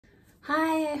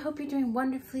Hi, I hope you're doing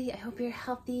wonderfully. I hope you're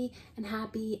healthy and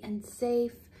happy and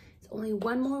safe. It's only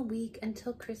one more week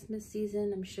until Christmas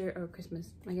season, I'm sure, or Christmas,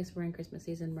 I guess we're in Christmas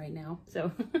season right now. So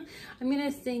I'm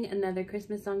gonna sing another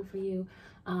Christmas song for you.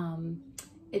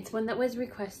 It's one that was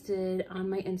requested on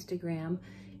my Instagram,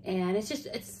 and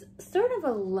it's sort of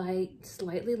a light,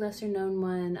 slightly lesser known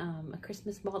one, a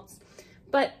Christmas waltz,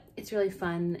 but it's really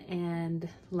fun and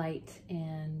light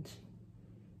and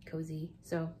cozy,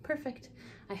 so perfect.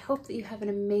 I hope that you have an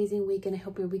amazing weekend. I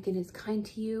hope your weekend is kind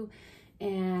to you,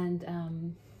 and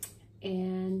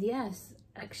yes,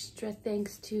 extra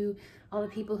thanks to all the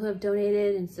people who have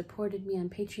donated and supported me on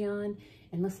Patreon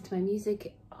and listened to my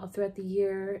music all throughout the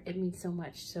year. It means so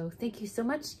much. So thank you so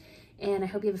much, and I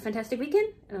hope you have a fantastic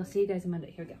weekend, and I'll see you guys on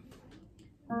Monday. Here we go.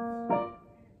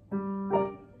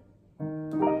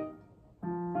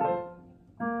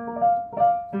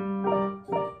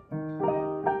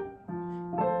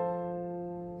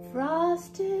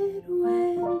 Frosted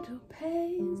window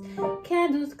panes,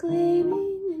 candles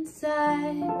gleaming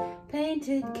inside,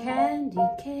 painted candy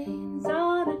canes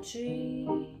on a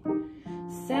tree.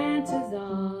 Santa's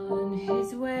on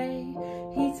his way,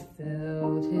 he's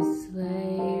filled his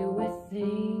sleigh with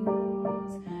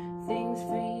things. Things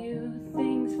for you,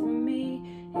 things for me.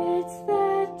 It's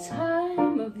that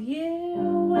time of year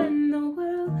when the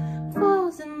world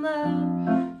falls in love.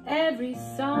 Every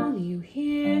song you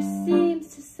hear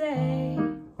seems to say,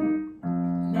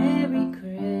 Merry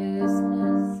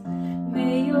Christmas,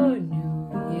 may your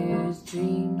New Year's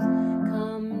dreams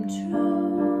come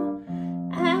true.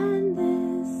 And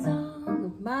this song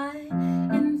of mine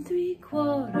in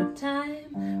 3/4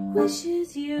 time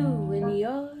wishes you and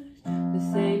yours the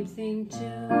same thing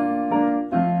too.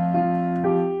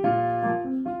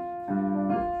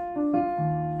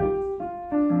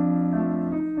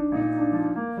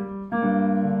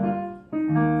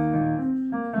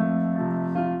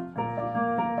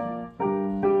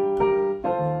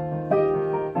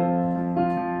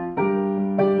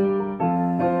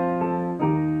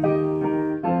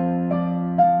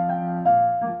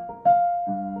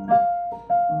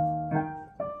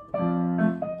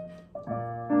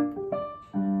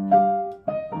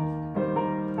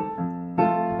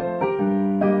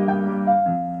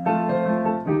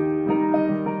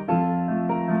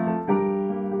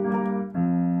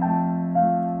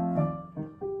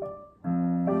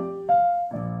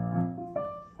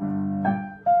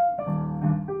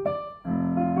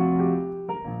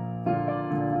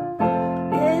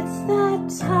 It's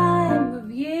that time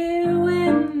of year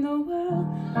when the world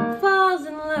falls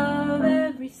in love.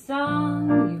 Every song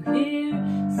you hear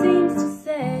seems to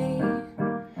say,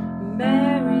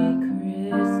 Merry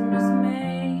Christmas,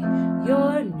 may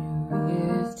your New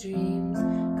Year's dreams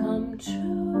come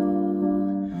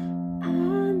true.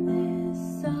 And this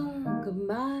song of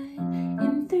mine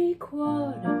in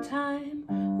 3/4 time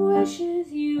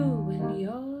wishes you and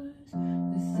yours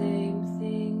the same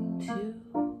thing too.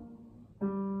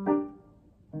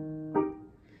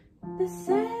 The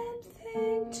same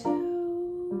thing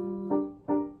too.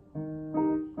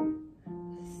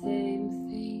 The same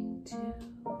thing too.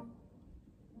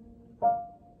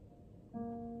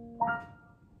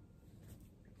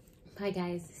 Bye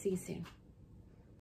guys, see you soon.